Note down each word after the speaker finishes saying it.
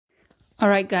All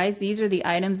right, guys, these are the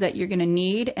items that you're going to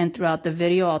need, and throughout the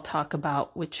video, I'll talk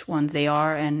about which ones they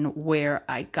are and where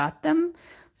I got them.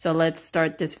 So let's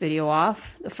start this video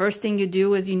off. The first thing you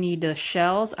do is you need the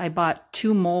shells. I bought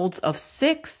 2 molds of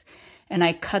 6, and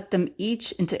I cut them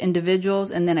each into individuals,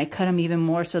 and then I cut them even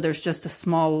more so there's just a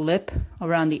small lip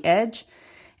around the edge,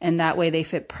 and that way they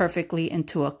fit perfectly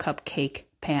into a cupcake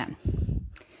pan.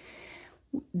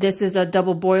 This is a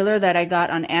double boiler that I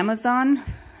got on Amazon.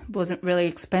 It wasn't really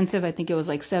expensive. I think it was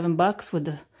like $7 with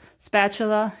the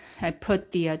spatula. I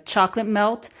put the chocolate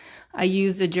melt. I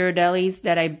use the Ghirardellis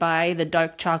that I buy, the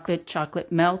dark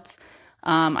chocolate melts.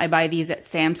 I buy these at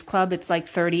Sam's Club. It's like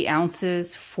 30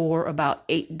 ounces for about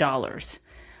 $8.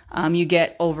 You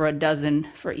get over a dozen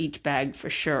for each bag for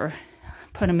sure.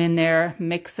 Put them in there,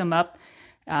 mix them up,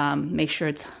 make sure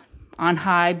it's on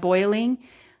high boiling.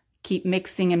 Keep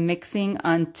mixing and mixing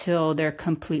until they're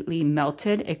completely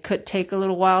melted. It could take a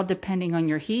little while depending on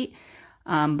your heat,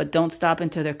 but don't stop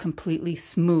until they're completely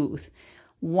smooth.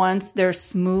 Once they're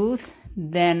smooth,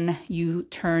 then you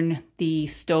turn the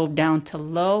stove down to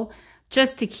low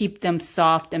just to keep them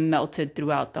soft and melted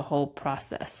throughout the whole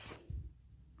process.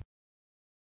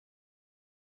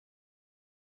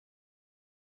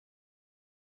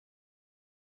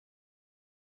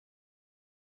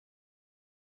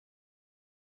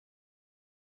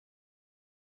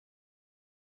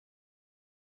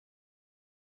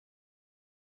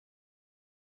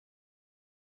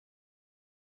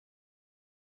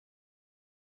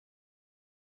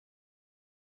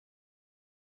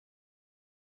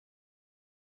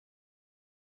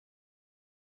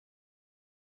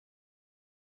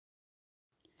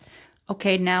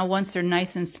 Okay, now once they're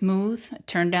nice and smooth,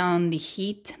 turn down the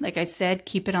heat. Like I said,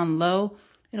 keep it on low.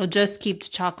 It'll just keep the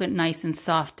chocolate nice and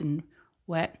soft and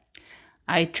wet.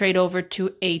 I trade over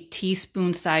to a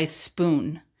teaspoon size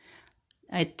spoon.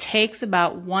 It takes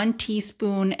about 1.5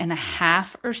 teaspoons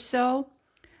or so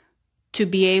to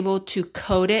be able to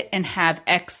coat it and have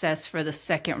excess for the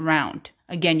second round.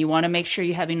 Again, you want to make sure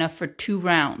you have enough for 2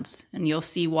 rounds, and you'll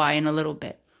see why in a little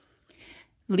bit.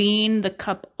 Lean the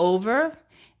cup over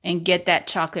and get that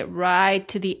chocolate right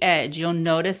to the edge. You'll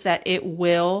notice that it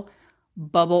will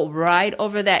bubble right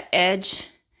over that edge,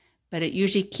 but it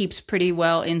usually keeps pretty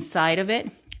well inside of it,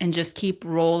 and just keep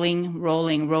rolling,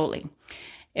 rolling, rolling.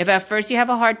 If at first you have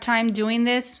a hard time doing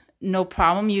this, no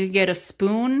problem. You get a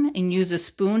spoon and use a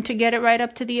spoon to get it right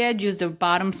up to the edge. Use the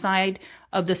bottom side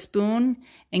of the spoon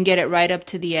and get it right up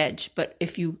to the edge. But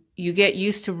if you get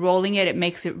used to rolling it, it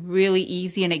makes it really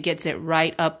easy and it gets it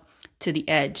right up to the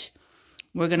edge.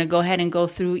 We're going to go ahead and go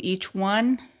through each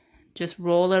one. Just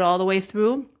roll it all the way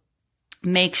through.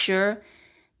 Make sure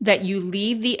that you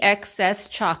leave the excess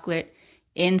chocolate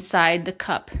inside the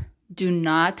cup. Do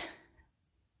not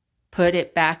put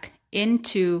it back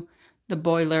into the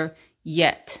boiler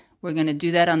yet. We're going to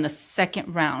do that on the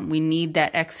second round. We need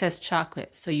that excess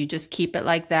chocolate. So you just keep it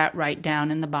like that right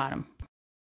down in the bottom.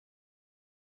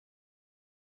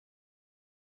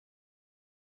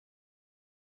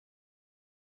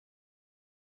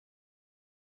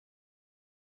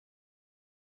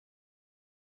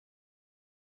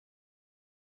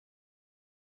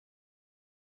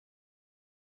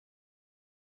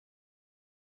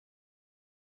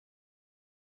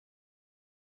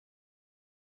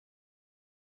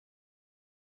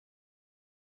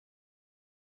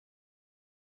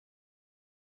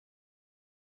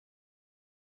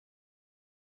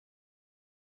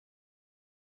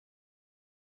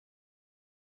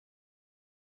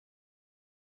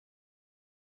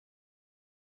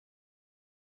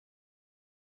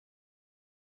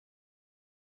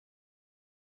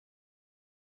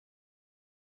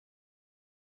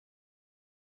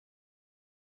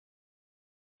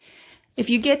 If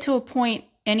you get to a point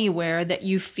anywhere that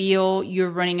you feel you're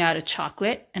running out of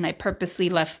chocolate, and I purposely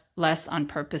left less on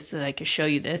purpose so that I could show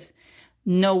you this,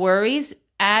 no worries.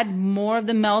 Add more of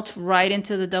the melt right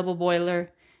into the double boiler.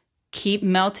 Keep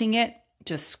melting it.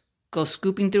 Just go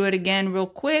scooping through it again real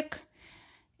quick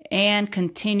and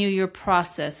continue your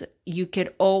process. You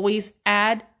could always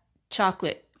add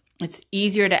chocolate. It's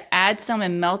easier to add some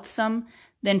and melt some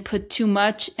than put too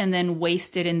much and then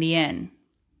waste it in the end.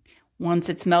 Once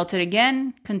it's melted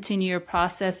again, continue your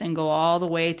process and go all the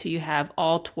way till you have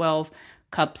all 12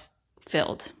 cups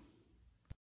filled.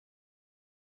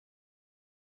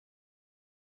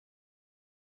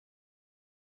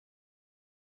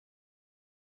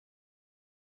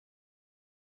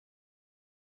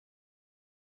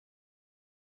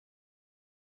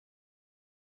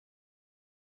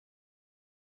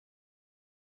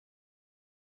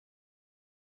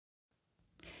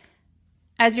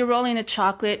 As you're rolling the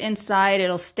chocolate inside,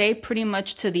 it'll stay pretty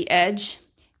much to the edge.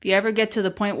 If you ever get to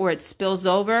the point where it spills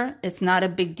over, it's not a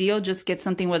big deal. Just get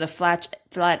something with a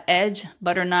flat edge,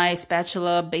 butter knife,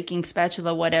 spatula, baking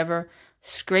spatula, whatever.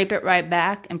 Scrape it right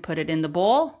back and put it in the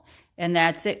bowl. And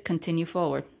that's it. Continue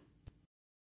forward.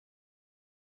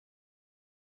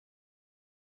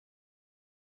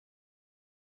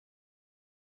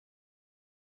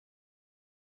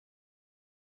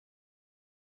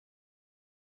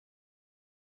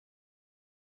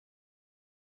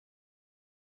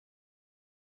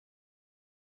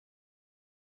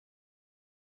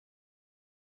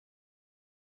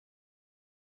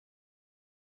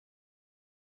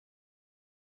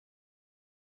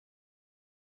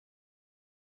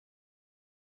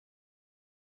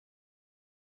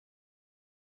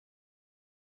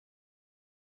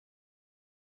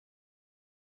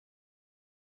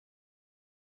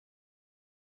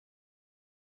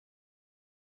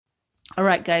 All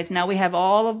right, guys, now we have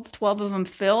all of 12 of them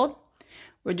filled.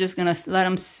 We're just going to let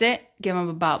them sit, give them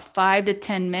about 5 to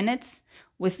 10 minutes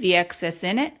with the excess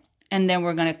in it, and then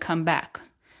we're going to come back.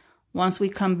 Once we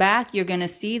come back, you're going to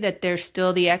see that there's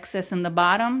still the excess in the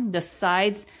bottom. The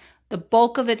sides, the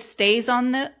bulk of it stays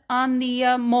on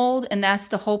the mold, and that's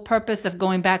the whole purpose of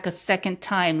going back a second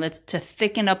time. To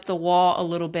thicken up the wall a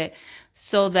little bit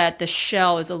so that the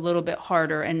shell is a little bit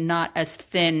harder and not as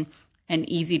thin and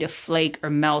easy to flake or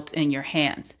melt in your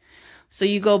hands. So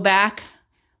you go back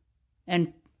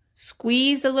and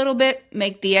squeeze a little bit,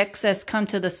 make the excess come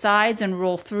to the sides and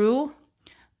roll through.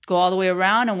 Go all the way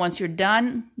around, and once you're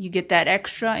done, you get that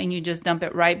extra and you just dump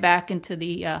it right back into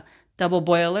the double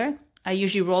boiler. I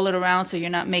usually roll it around so you're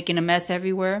not making a mess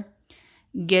everywhere.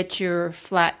 Get your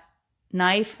flat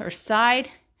knife or side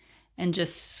and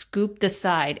just scoop the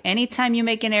side. Anytime you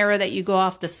make an error that you go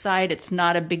off the side, it's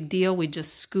not a big deal. We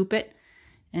just scoop it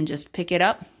and just pick it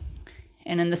up.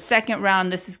 And in the second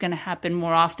round, this is going to happen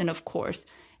more often, of course.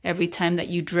 Every time that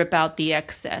you drip out the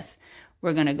excess,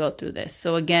 we're going to go through this.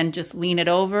 So again, just lean it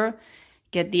over,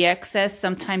 get the excess.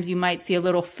 Sometimes you might see a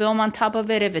little film on top of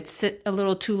it if it sits a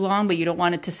little too long, but you don't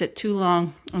want it to sit too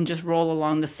long, and just roll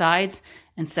along the sides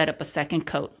and set up a second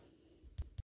coat.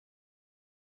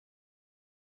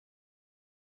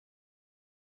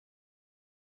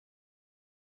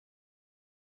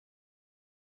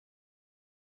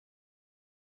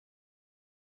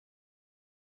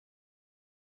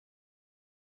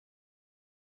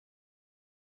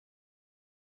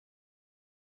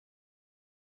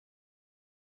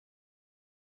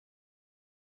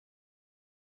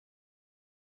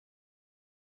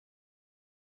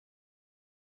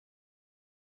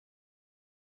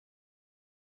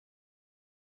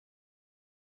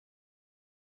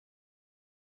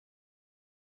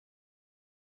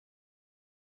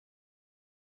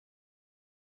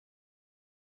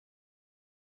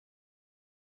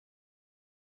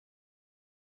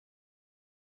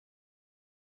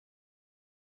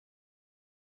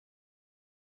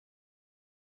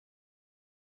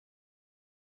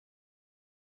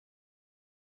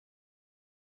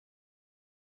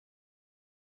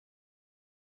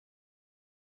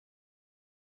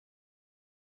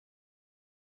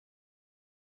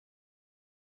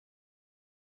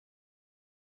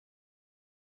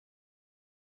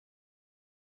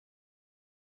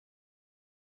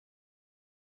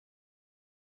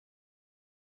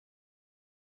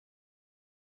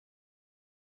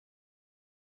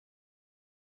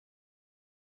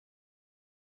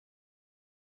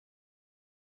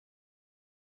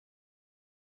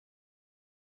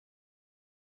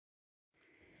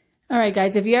 All right,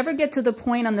 guys, if you ever get to the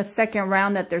point on the second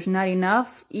round that there's not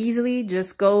enough, easily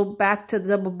just go back to the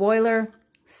double boiler,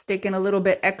 stick in a little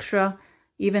bit extra,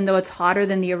 even though it's hotter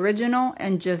than the original,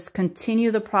 and just continue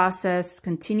the process,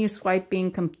 continue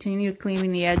swiping, continue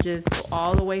cleaning the edges, go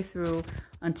all the way through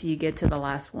until you get to the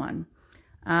last one.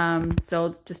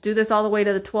 So just do this all the way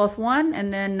to the 12th one,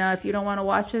 and then if you don't want to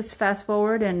watch this, fast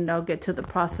forward and I'll get to the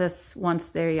process once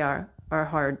they are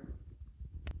hard.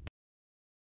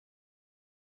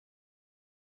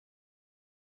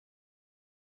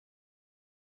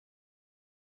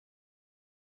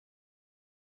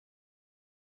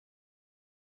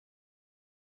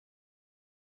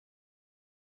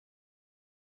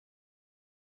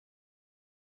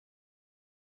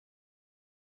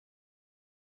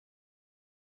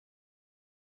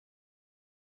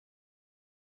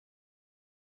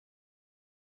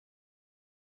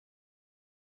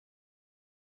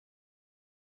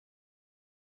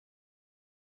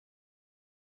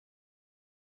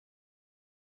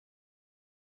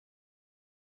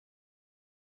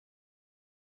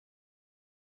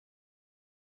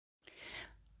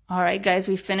 All right, guys,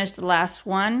 we finished the last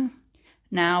one.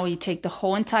 Now you take the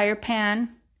whole entire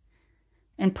pan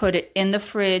and put it in the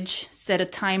fridge. Set a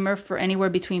timer for anywhere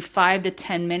between 5 to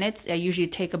 10 minutes. I usually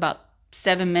take about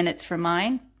 7 minutes for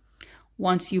mine.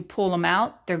 Once you pull them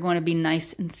out, they're going to be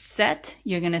nice and set.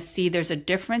 You're going to see there's a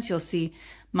difference. You'll see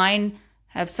mine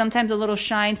have sometimes a little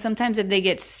shine. Sometimes if they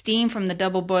get steam from the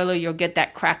double boiler, you'll get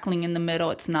that crackling in the middle.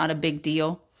 It's not a big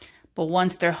deal. But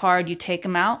once they're hard, you take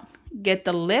them out, get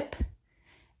the lip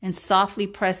and softly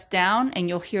press down, and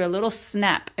you'll hear a little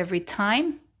snap every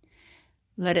time.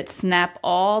 Let it snap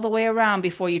all the way around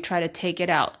before you try to take it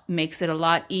out. Makes it a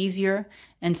lot easier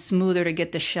and smoother to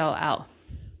get the shell out.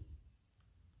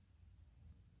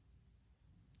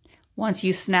 Once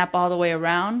you snap all the way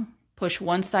around, push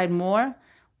one side more.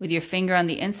 With your finger on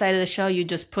the inside of the shell, you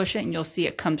just push it and you'll see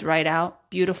it comes right out.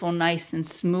 Beautiful, nice and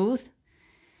smooth.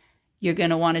 You're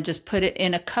going to want to just put it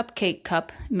in a cupcake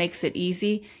cup. Makes it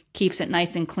easy. Keeps it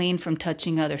nice and clean from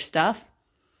touching other stuff.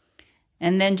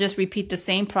 And then just repeat the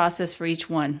same process for each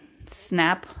one.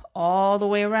 Snap all the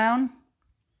way around.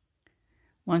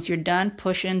 Once you're done,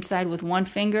 push inside with one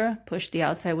finger, push the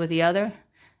outside with the other,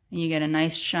 and you get a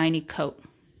nice shiny coat.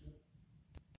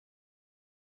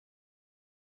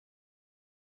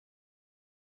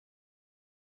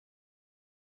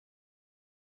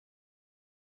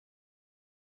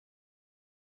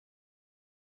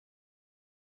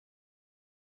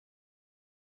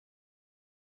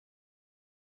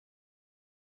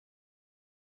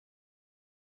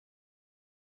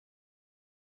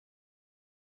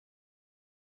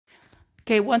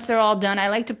 Okay, once they're all done, I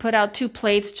like to put out 2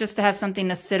 plates just to have something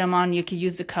to sit them on. You could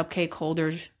use the cupcake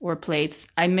holders or plates.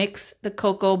 I mix the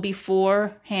cocoa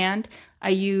beforehand. I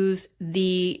use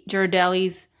the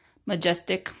Ghirardelli's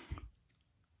Majestic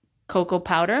cocoa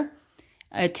powder.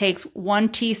 It takes 1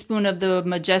 teaspoon of the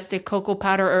Majestic cocoa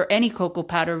powder, or any cocoa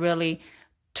powder really,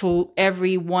 to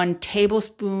every 1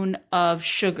 tablespoon of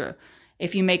sugar.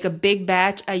 If you make a big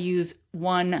batch, I use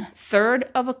 1/3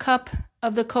 of a cup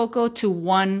of the cocoa to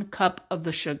 1 cup of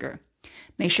the sugar.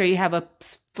 Make sure you have a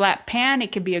flat pan.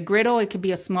 It could be a griddle. It could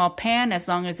be a small pan, as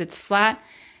long as it's flat.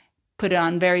 Put it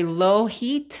on very low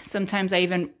heat. Sometimes I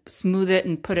even smooth it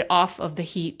and put it off of the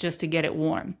heat just to get it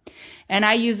warm. And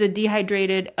I use the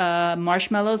dehydrated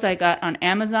marshmallows I got on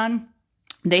Amazon.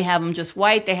 They have them just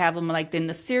white. They have them like in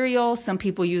the cereal. Some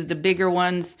people use the bigger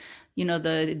ones, you know,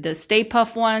 the Stay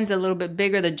Puft ones, a little bit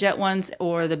bigger, the Jet ones,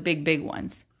 or the big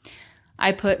ones.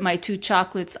 I put my 2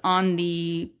 chocolates on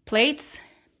the plates.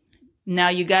 Now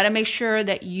you got to make sure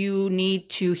that you need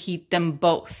to heat them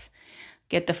both.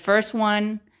 Get the first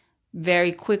one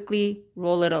very quickly,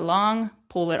 roll it along,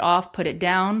 pull it off, put it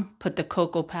down, put the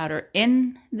cocoa powder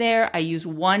in there. I use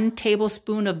 1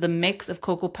 tablespoon of the mix of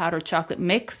cocoa powder chocolate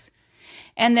mix.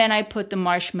 And then I put the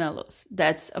marshmallows.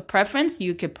 That's a preference.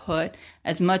 You could put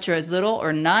as much or as little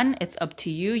or none. It's up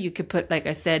to you. You could put, like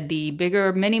I said, the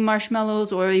bigger mini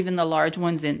marshmallows or even the large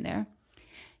ones in there.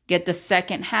 Get the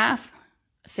second half.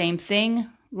 Same thing.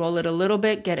 Roll it a little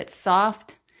bit. Get it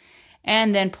soft.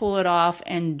 And then pull it off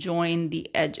and join the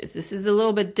edges. This is a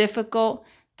little bit difficult.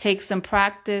 Take some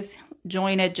practice.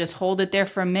 Join it. Just hold it there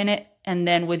for a minute. And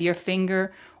then with your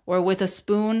finger or with a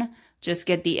spoon, just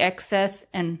get the excess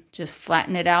and just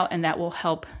flatten it out, and that will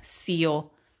help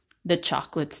seal the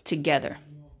chocolates together.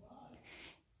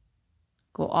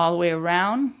 Go all the way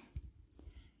around,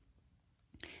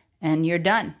 and you're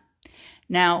done.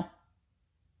 Now,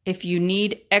 if you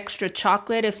need extra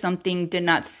chocolate, if something did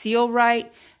not seal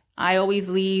right, I always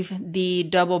leave the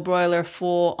double broiler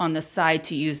full on the side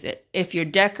to use it. If you're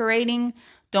decorating,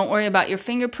 don't worry about your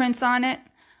fingerprints on it.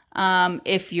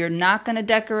 If you're not going to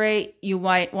decorate, you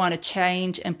might want to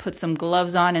change and put some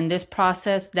gloves on in this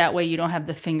process. That way you don't have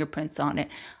the fingerprints on it.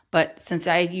 But since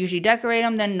I usually decorate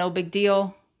them, then no big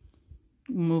deal.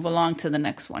 Move along to the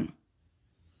next one.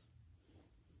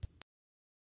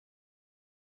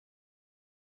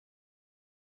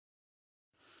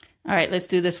 All right, let's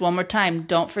do this one more time.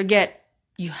 Don't forget,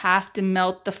 you have to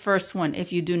melt the first one.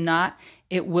 If you do not,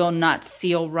 it will not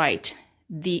seal right.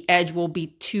 The edge will be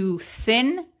too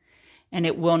thin and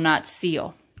it will not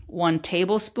seal. 1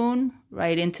 tablespoon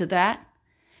right into that.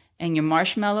 And your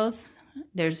marshmallows,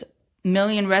 there's a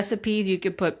million recipes. You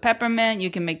could put peppermint.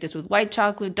 You can make this with white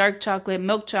chocolate, dark chocolate,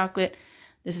 milk chocolate.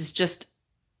 This is just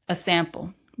a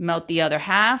sample. Melt the other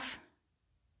half.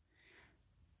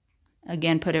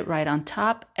 Again, put it right on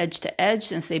top, edge to edge.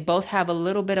 Since they both have a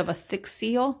little bit of a thick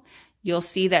seal, you'll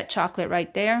see that chocolate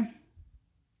right there.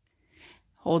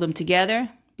 Hold them together.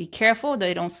 Be careful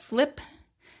they don't slip.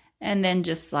 And then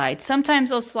just slide. Sometimes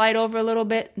they'll slide over a little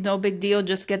bit. No big deal.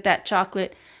 Just get that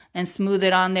chocolate and smooth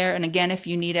it on there. And again, if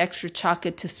you need extra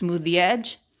chocolate to smooth the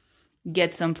edge,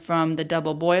 get some from the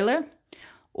double boiler.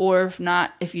 Or if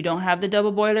not, if you don't have the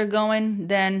double boiler going,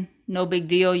 then no big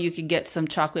deal. You could get some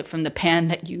chocolate from the pan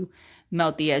that you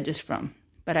melt the edges from.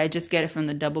 But I just get it from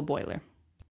the double boiler.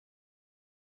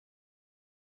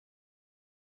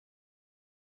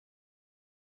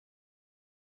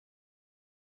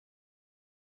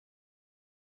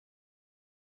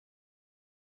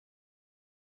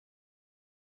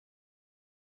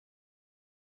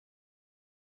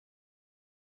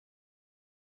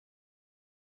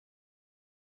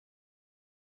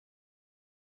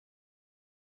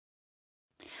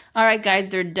 All right, guys,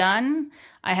 they're done.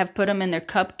 I have put them in their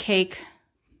cupcake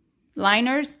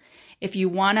liners. If you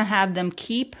want to have them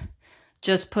keep,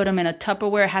 just put them in a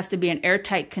Tupperware. It has to be an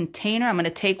airtight container. I'm going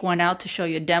to take one out to show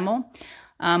you a demo.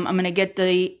 I'm going to get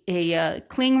a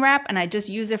cling wrap, and I just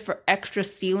use it for extra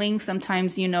sealing.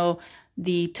 Sometimes, you know,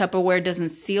 the Tupperware doesn't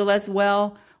seal as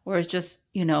well, or it's just,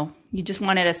 you know, you just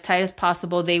want it as tight as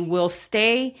possible. They will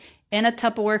stay in a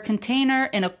Tupperware container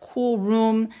in a cool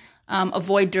room.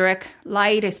 Avoid direct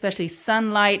light, especially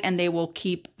sunlight, and they will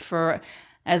keep for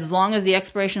as long as the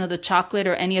expiration of the chocolate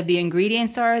or any of the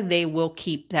ingredients are, they will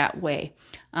keep that way.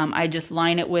 I just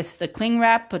line it with the cling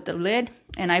wrap, put the lid,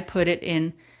 and I put it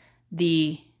in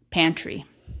the pantry.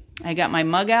 I got my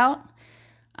mug out,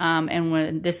 and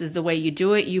when this is the way you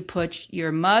do it, you put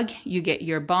your mug, you get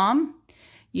your bomb,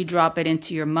 you drop it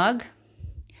into your mug.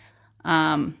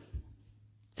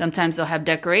 Sometimes they'll have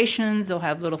decorations, they'll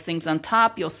have little things on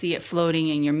top. You'll see it floating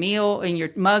in your meal, in your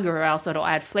mug, or else it'll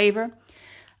add flavor.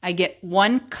 I get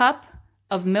 1 cup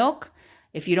of milk.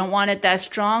 If you don't want it that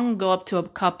strong, go up to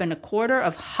 1.25 cups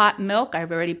of hot milk.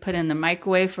 I've already put it in the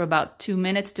microwave for about 2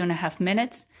 minutes, 2.5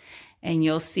 minutes. And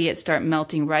you'll see it start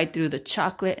melting right through the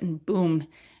chocolate, and boom,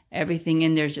 everything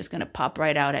in there is just going to pop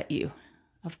right out at you.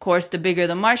 Of course, the bigger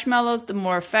the marshmallows, the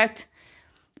more effect.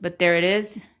 But there it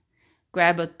is.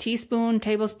 Grab a teaspoon,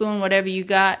 tablespoon, whatever you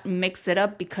got, mix it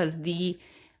up, because the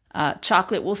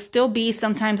chocolate will still be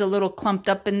sometimes a little clumped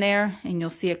up in there, and you'll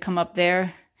see it come up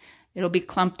there. It'll be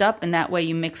clumped up, and that way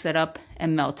you mix it up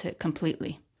and melt it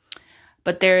completely.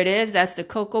 But there it is. That's the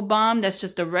cocoa bomb. That's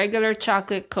just a regular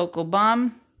chocolate cocoa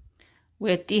bomb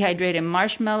with dehydrated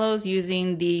marshmallows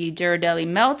using the Ghirardelli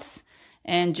melts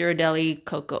and Ghirardelli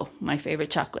cocoa, my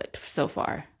favorite chocolate so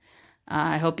far.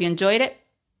 I hope you enjoyed it.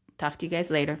 Talk to you guys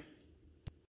later.